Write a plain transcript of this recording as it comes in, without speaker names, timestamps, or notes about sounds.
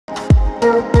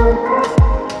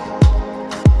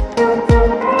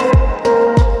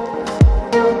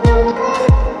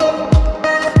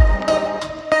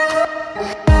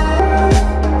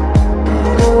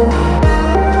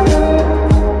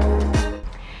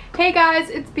Hey guys,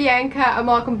 it's Bianca and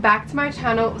welcome back to my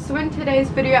channel. So in today's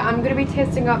video I'm going to be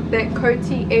testing out the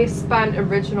Coty Airspun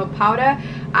original powder.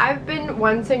 I've been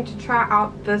wanting to try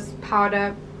out this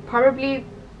powder probably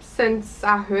since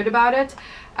I heard about it.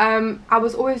 I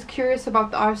was always curious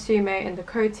about the RCMA and the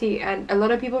Coty, and a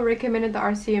lot of people recommended the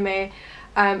RCMA,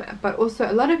 but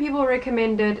also a lot of people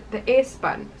recommended the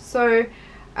Airspun. So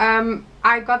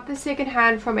I got the second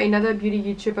hand from another beauty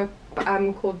YouTuber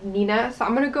called Nina, so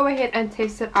I'm going to go ahead and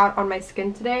test it out on my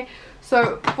skin today.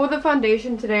 So for the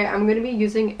foundation today I'm going to be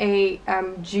using a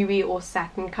dewy or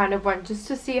satin kind of one, just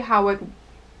to see how it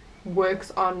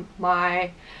works on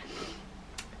my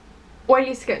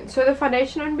oily skin. So the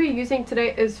foundation I'm going to be using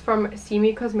today is from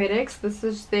Simi Cosmetics. This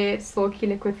is their Silky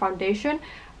Liquid Foundation.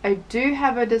 I do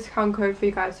have a discount code for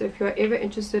you guys, so if you're ever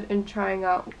interested in trying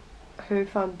out her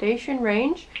foundation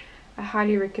range, I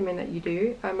highly recommend that you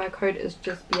do. My code is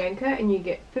just Bianca and you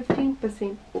get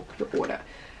 15% off your order.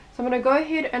 So I'm going to go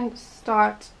ahead and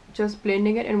start just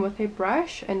blending it in with a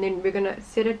brush, and then we're going to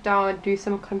set it down, do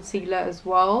some concealer as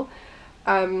well.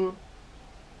 By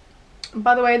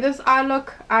the way, this eye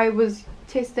look, I was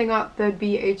testing out the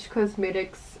BH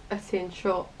Cosmetics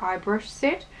Essential Eye Brush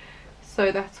set,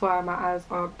 so that's why my eyes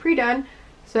are pre-done.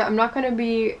 So I'm not going to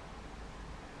be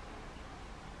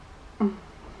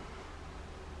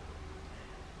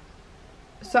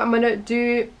I'm going to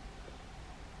do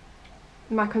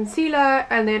my concealer,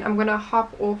 and then I'm going to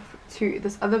hop off to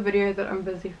this other video that I'm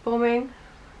busy filming,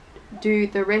 do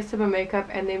the rest of my makeup,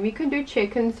 and then we can do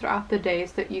check-ins throughout the day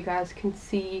so that you guys can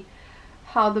see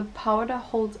how the powder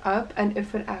holds up and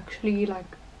if it actually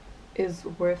like is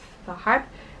worth the hype.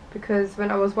 Because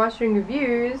when I was watching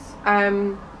reviews,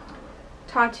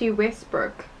 Tati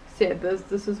Westbrook said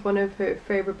this is one of her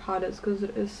favorite powders because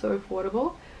it is so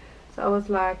affordable. So I was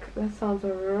like, that sounds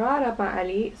right up my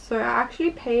alley. So I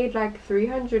actually paid like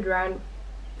 300 rand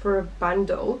for a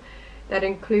bundle that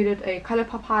included a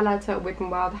Colourpop highlighter, a Wet n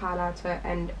Wild highlighter,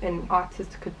 and an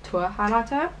Artist Couture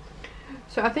highlighter.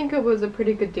 So I think it was a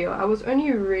pretty good deal. I was only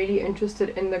really interested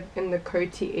in the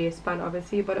Coty Airspun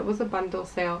obviously, but it was a bundle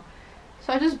sale,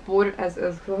 so I just bought it as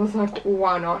is because I was like,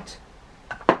 why not?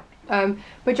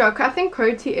 But yeah, I think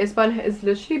Coty Airspun has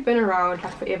literally been around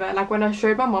like forever. Like when I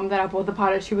showed my mom that I bought the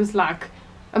powder, she was like,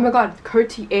 oh my god,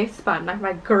 Coty Airspun, like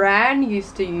my gran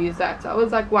used to use that. So I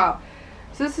was like, wow.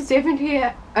 So this has definitely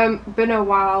been a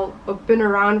while, or been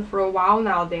around for a while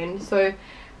now then. So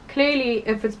clearly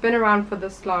if it's been around for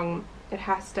this long, it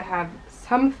has to have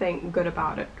something good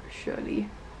about it, surely.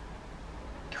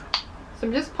 So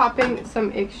I'm just popping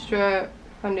some extra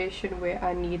foundation where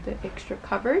I need the extra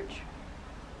coverage.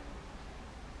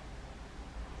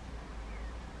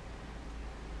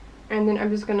 And then I'm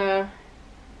just gonna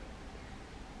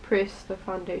press the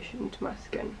foundation into my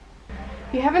skin.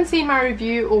 If you haven't seen my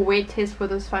review or weight test for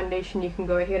this foundation, you can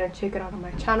go ahead and check it out on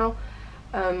my channel.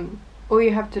 All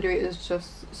you have to do is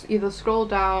just either scroll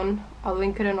down, I'll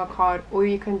link it in my card, or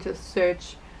you can just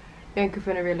search Bianca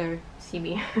Furnarello, see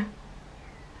me.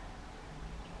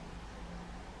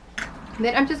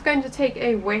 Then I'm just going to take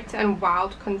a Wet n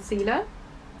Wild concealer.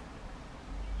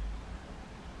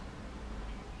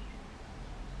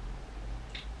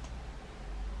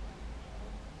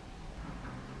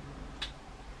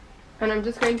 And I'm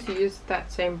just going to use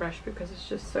that same brush because it's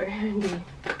just so handy.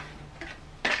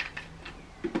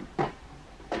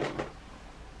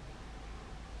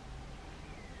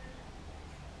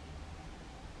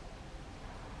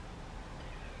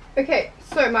 Okay,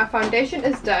 so my foundation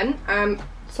is done.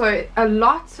 So a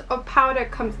lot of powder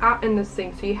comes out in this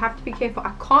thing, so you have to be careful.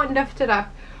 I can't lift it up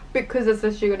because it's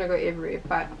literally gonna go everywhere.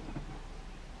 But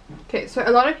okay, so a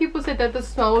lot of people said that the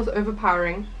smell was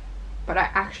overpowering, but I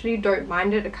actually don't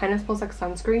mind it. It kind of smells like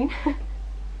sunscreen.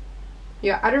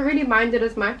 Yeah, I don't really mind it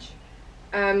as much.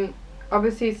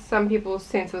 Obviously some people's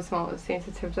sense of smell is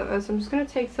sensitive to this. So I'm just going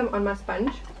to take some on my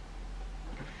sponge,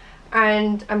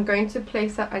 and I'm going to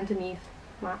place that underneath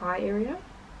my eye area,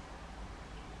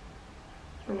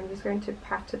 and I'm just going to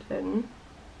pat it in.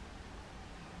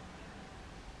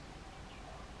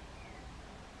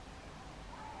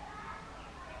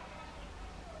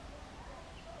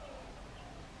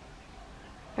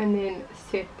 And then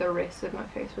set the rest of my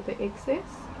face with the excess.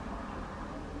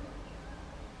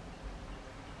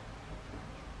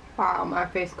 Wow, my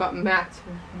face got matte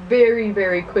very,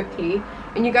 very quickly.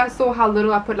 And you guys saw how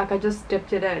little I put, like I just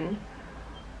dipped it in.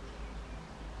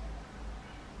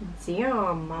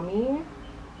 Damn, mommy.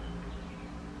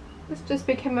 This just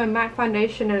became a matte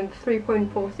foundation in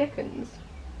 3.4 seconds.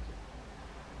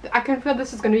 I can feel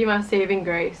this is going to be my saving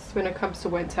grace when it comes to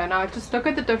winter. Now just look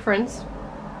at the difference.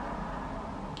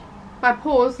 My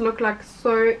pores look like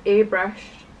so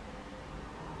airbrushed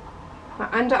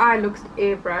My under eye looks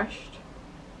airbrushed.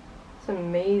 It's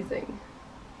amazing.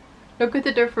 Look at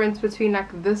the difference between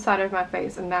like this side of my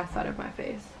face and that side of my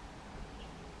face.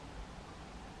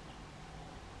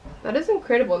 That is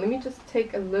incredible. Let me just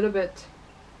take a little bit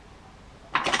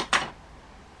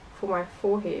for my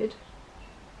forehead.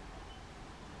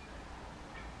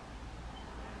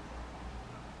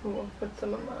 I'll put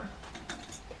some of my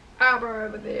eyebrow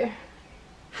over there.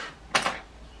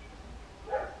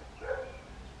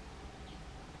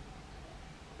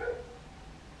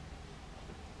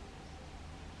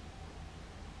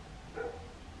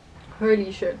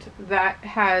 Holy shit, that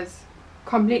has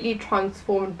completely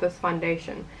transformed this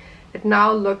foundation. It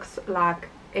now looks like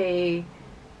a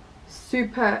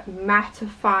super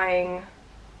mattifying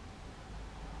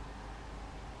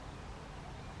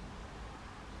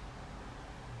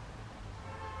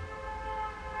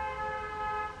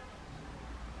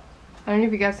I don't know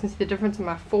if you guys can see the difference in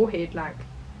my forehead. Like,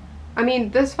 I mean,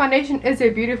 this foundation is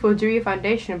a beautiful dewy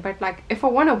foundation, but like if I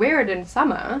want to wear it in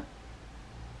summer,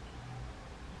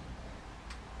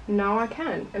 now I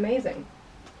can. Amazing.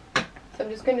 So I'm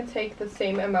just going to take the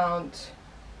same amount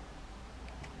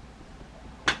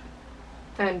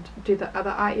and do the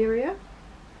other eye area.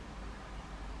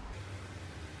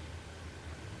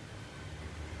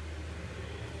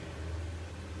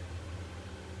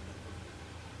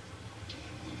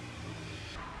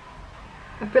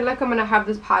 I feel like I'm going to have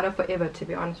this powder forever, to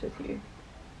be honest with you.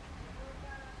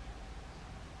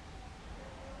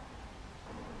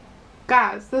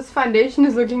 Guys, this foundation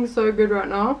is looking so good right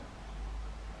now.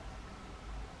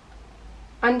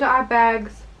 Under eye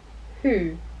bags,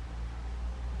 who?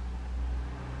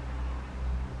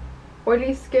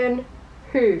 Oily skin,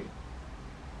 who?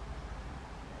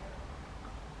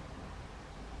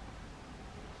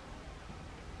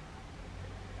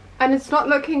 And it's not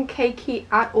looking cakey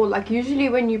at all. Like usually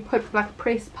when you put like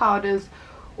pressed powders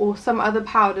or some other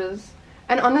powders,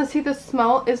 and honestly the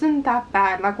smell isn't that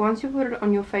bad. Like once you put it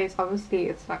on your face, obviously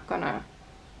it's like gonna,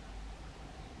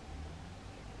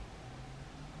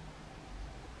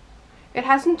 it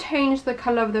hasn't changed the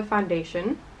color of the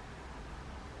foundation.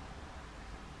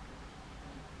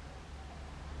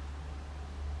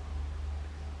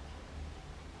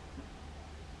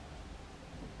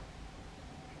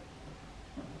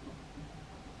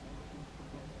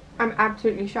 I'm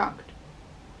absolutely shocked.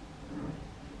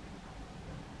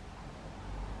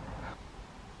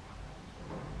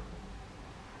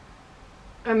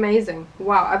 Amazing.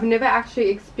 Wow, I've never actually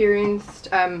experienced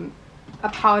a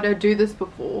powder do this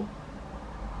before.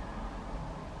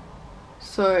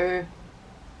 So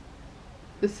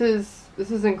this is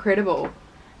incredible.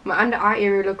 My under eye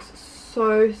area looks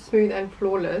so smooth and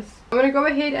flawless. I'm gonna go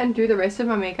ahead and do the rest of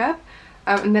my makeup,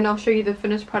 and then I'll show you the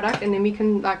finished product, and then we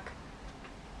can like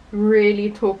really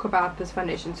talk about this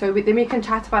foundation. So then we can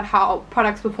chat about how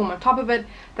products perform on top of it,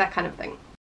 that kind of thing.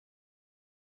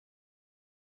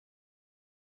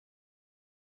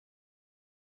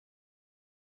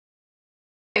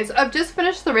 Okay, so I've just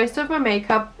finished the rest of my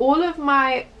makeup. All of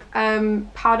my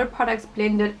powder products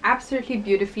blended absolutely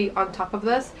beautifully on top of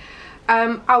this.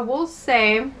 I will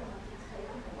say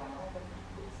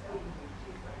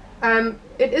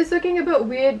it is looking a bit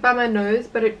weird by my nose,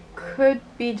 but it could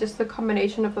be just the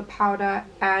combination of the powder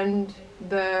and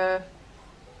the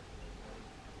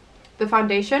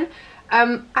foundation.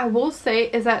 I will say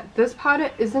is that this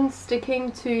powder isn't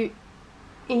sticking to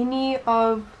any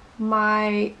of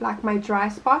my dry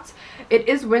spots. It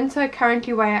is winter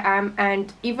currently where I am,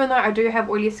 and even though I do have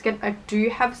oily skin, I do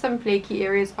have some flaky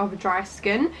areas of dry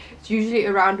skin. It's usually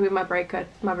around where my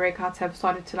breakouts have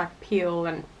started to like peel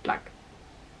and like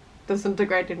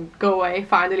disintegrate and go away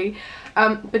finally.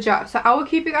 But yeah, so I will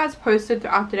keep you guys posted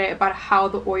throughout the day about how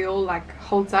the oil like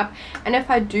holds up, and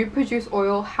if I do produce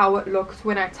oil, how it looks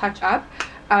when I touch up.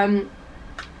 I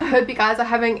hope you guys are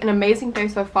having an amazing day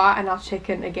so far, and I'll check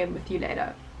in again with you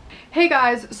later. Hey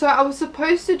guys, so I was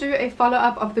supposed to do a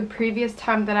follow-up of the previous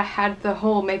time that I had the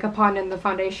whole makeup on and the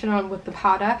foundation on with the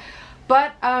powder,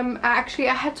 but I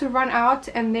had to run out,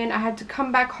 and then I had to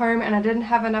come back home, and I didn't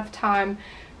have enough time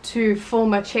to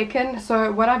film a check-in.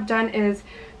 So what I've done is,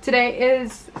 today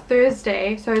is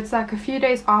Thursday, so it's like a few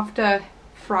days after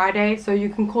Friday, so you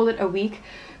can call it a week.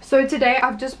 So today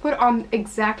I've just put on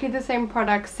exactly the same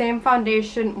products, same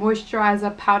foundation,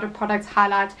 moisturizer, powder products,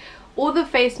 highlight. All the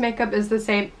face makeup is the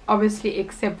same, obviously,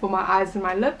 except for my eyes and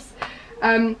my lips.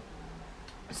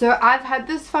 So I've had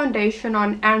this foundation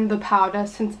on and the powder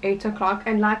since 8 o'clock,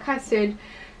 and like I said,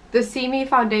 the See Me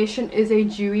foundation is a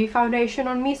dewy foundation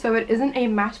on me, so it isn't a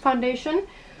matte foundation.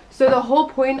 So the whole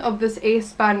point of this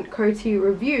Airspun Coty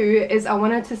review is I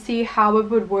wanted to see how it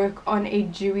would work on a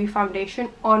dewy foundation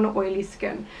on oily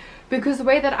skin. Because the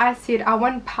way that I see it, I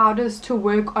want powders to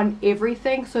work on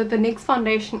everything. So the next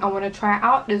foundation I want to try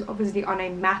out is obviously on a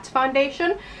matte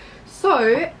foundation.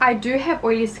 So I do have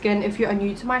oily skin if you are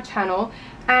new to my channel,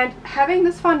 and having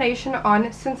this foundation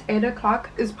on since 8 o'clock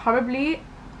is probably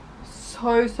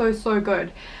so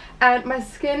good. And my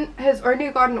skin has only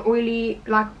gotten oily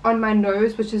like on my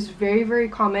nose, which is very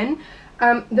common.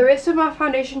 The rest of my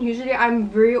foundation, usually I'm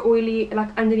very oily like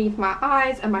underneath my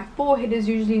eyes, and my forehead is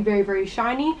usually very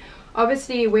shiny.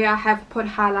 Obviously where I have put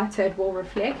highlighter it will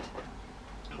reflect,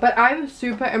 but I'm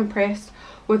super impressed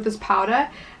with this powder.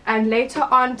 And later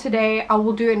on today I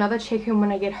will do another check-in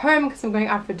when I get home, because I'm going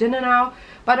out for dinner now.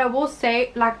 But I will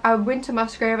say, like, I went to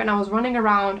Musgrave and I was running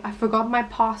around, I forgot my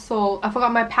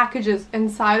packages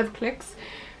inside of Clicks,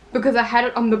 because I had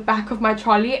it on the back of my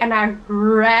trolley, and I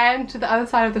ran to the other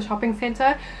side of the shopping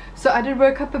center. So I did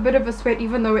work up a bit of a sweat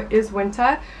even though it is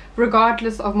winter,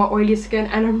 regardless of my oily skin.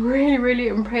 And I'm really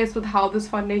impressed with how this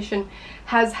foundation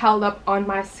has held up on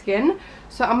my skin.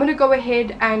 So I'm going to go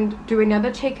ahead and do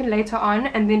another check-in later on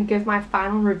and then give my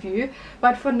final review.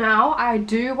 But for now, I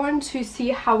do want to see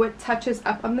how it touches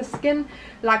up on the skin.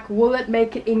 Like, will it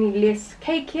make it any less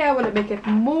cakier? Will it make it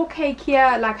more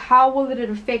cakier? Like, how will it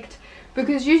affect?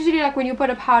 Because usually, like, when you put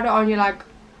a powder on, you're like,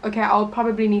 okay, I'll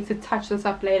probably need to touch this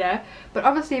up later. But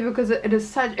obviously, because it is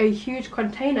such a huge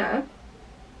container,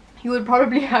 you would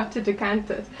probably have to decant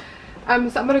it. So I'm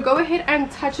going to go ahead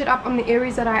and touch it up on the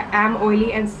areas that I am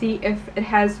oily and see if it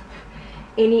has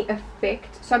any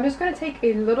effect. So I'm just going to take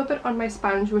a little bit on my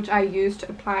sponge, which I used to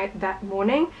apply it that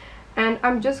morning, and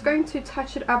I'm just going to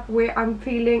touch it up where I'm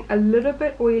feeling a little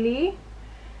bit oily,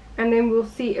 and then we'll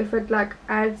see if it like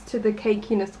adds to the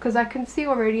cakiness, because I can see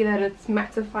already that it's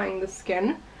mattifying the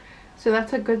skin, so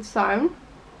that's a good sign.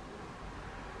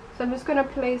 So I'm just going to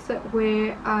place it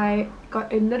where I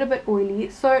got a little bit oily.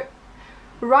 So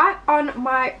right on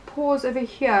my pores over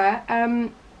here,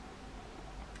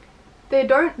 they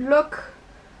don't look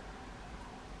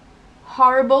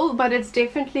horrible, but it's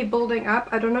definitely building up.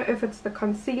 I don't know if it's the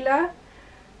concealer,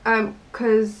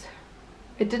 because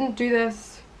it didn't do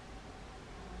this.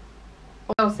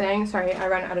 What I was saying, sorry, I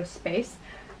ran out of space.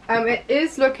 It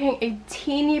is looking a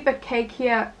teeny bit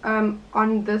cakier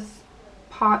on this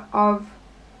part of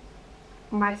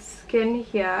my skin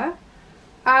here.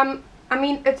 I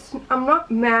mean, I'm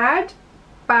not mad,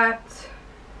 but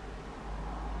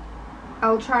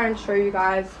I'll try and show you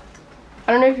guys.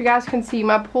 I don't know if you guys can see,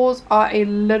 my pores are a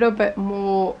little bit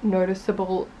more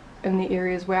noticeable in the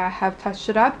areas where I have touched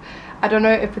it up. I don't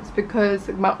know if it's because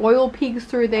my oil peeks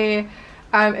through there.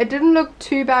 It didn't look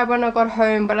too bad when I got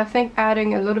home, but I think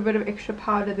adding a little bit of extra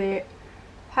powder there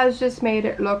has just made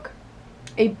it look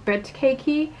a bit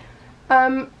cakey.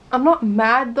 I'm not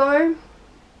mad though,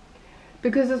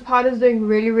 because this powder is doing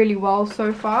really well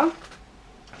so far.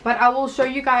 But I will show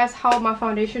you guys how my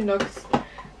foundation looks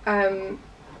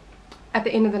at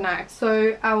the end of the night.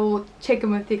 So I will check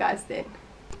in with you guys then.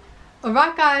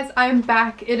 Alright guys, I'm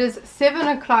back. It is 7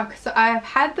 o'clock. So I have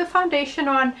had the foundation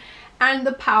on and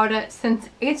the powder since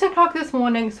 8 o'clock this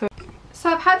morning. So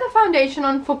I've had the foundation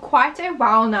on for quite a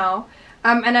while now.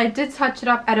 And I did touch it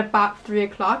up at about 3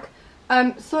 o'clock.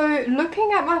 So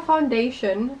looking at my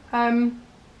foundation,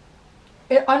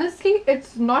 honestly,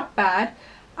 it's not bad.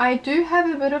 I do have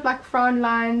a bit of like frown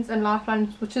lines and laugh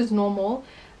lines, which is normal.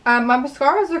 My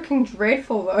mascara is looking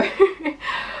dreadful though.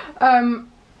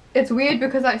 It's weird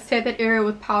because I set that area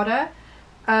with powder.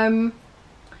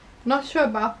 Not sure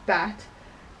about that.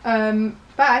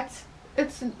 But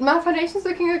my foundation's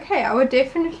looking okay. I would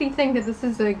definitely think that this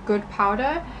is a good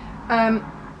powder.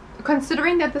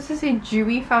 Considering that this is a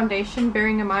dewy foundation,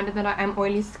 bearing in mind that I am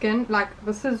oily skin, like,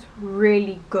 this is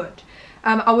really good.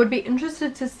 I would be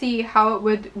interested to see how it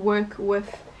would work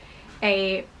with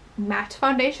a matte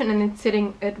foundation and then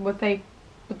setting it with the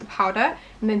powder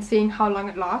and then seeing how long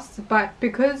it lasts. But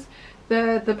because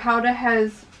the powder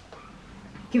has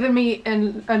given me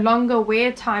a longer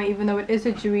wear time, even though it is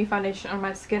a dewy foundation on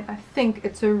my skin, I think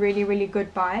it's a really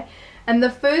good buy. And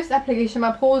the first application,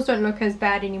 my pores don't look as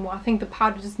bad anymore. I think the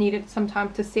powder just needed some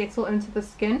time to settle into the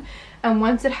skin, and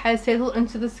once it has settled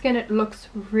into the skin, it looks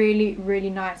really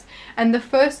nice. And the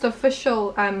first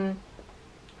official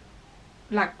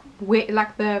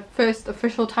the first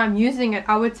official time using it,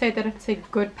 I would say that it's a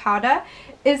good powder.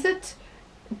 Is it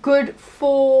good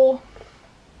for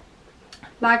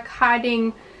like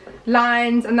hiding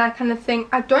lines and that kind of thing?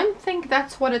 I don't think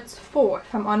that's what it's for,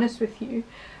 if I'm honest with you.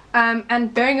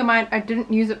 And bearing in mind, I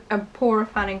didn't use a pore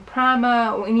refining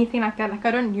primer or anything like that. Like,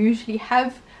 I don't usually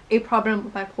have a problem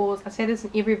with my pores. I say this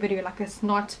in every video, like it's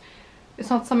not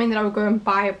something that I would go and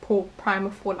buy a pore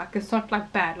primer for. Like it's not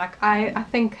like bad. Like I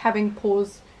think having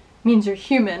pores means you're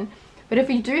human, but if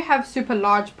you do have super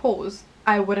large pores,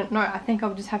 I wouldn't know. I think I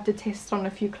would just have to test on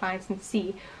a few clients and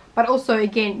see. But also,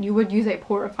 again, you would use a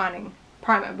pore refining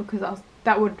primer because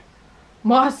that would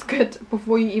mask it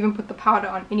before you even put the powder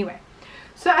on anyway.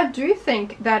 So I do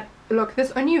think that, look,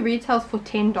 this only retails for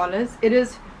 $10. It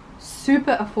is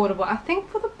super affordable. I think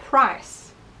for the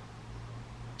price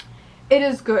it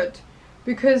is good,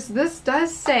 because this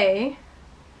does say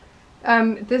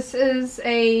this is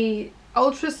a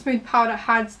ultra smooth powder,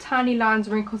 hides tiny lines,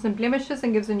 wrinkles and blemishes,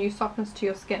 and gives a new softness to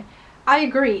your skin. I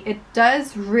agree, it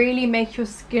does really make your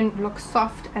skin look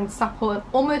soft and supple and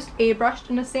almost airbrushed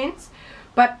in a sense,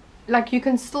 but like you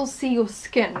can still see your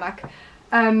skin. Like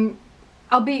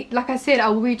like I said, I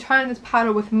will be trying this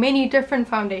powder with many different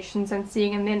foundations and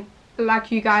seeing, and then, like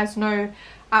you guys know,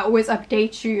 I always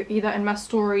update you either in my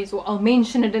stories or I'll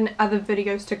mention it in other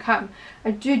videos to come.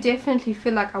 I do definitely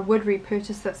feel like I would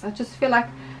repurchase this. I just feel like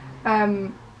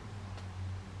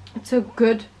it's a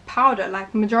good powder.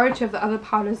 Like majority of the other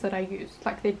powders that I use,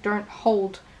 like they don't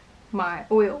hold my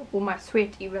oil or my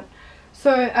sweat even.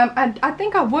 So I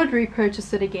think I would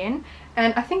repurchase it again.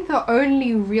 And I think the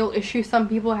only real issue some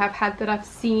people have had that I've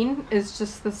seen is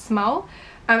just the smell.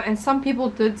 And some people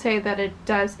did say that it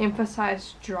does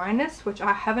emphasize dryness, which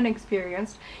I haven't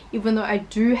experienced. Even though I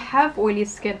do have oily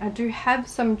skin, I do have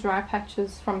some dry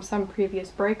patches from some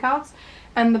previous breakouts,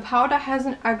 and the powder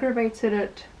hasn't aggravated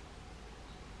it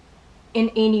in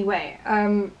any way.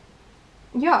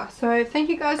 Yeah, so thank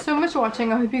you guys so much for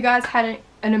watching. I hope you guys had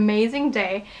an amazing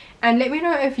day, and let me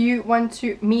know if you want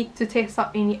me to test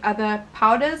out any other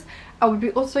powders. I would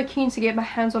be also keen to get my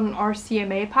hands on an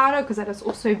RCMA powder, because that is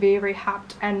also very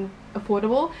hyped and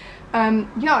affordable.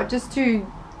 Yeah, just to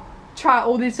try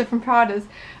all these different powders.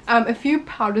 A few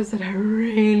powders that I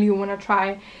really want to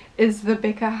try is the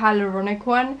Becca Hyaluronic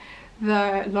one,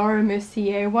 the Laura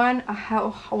Mercier one.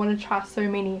 I want to try so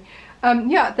many.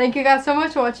 Yeah, thank you guys so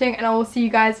much for watching, and I will see you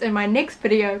guys in my next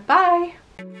video. Bye!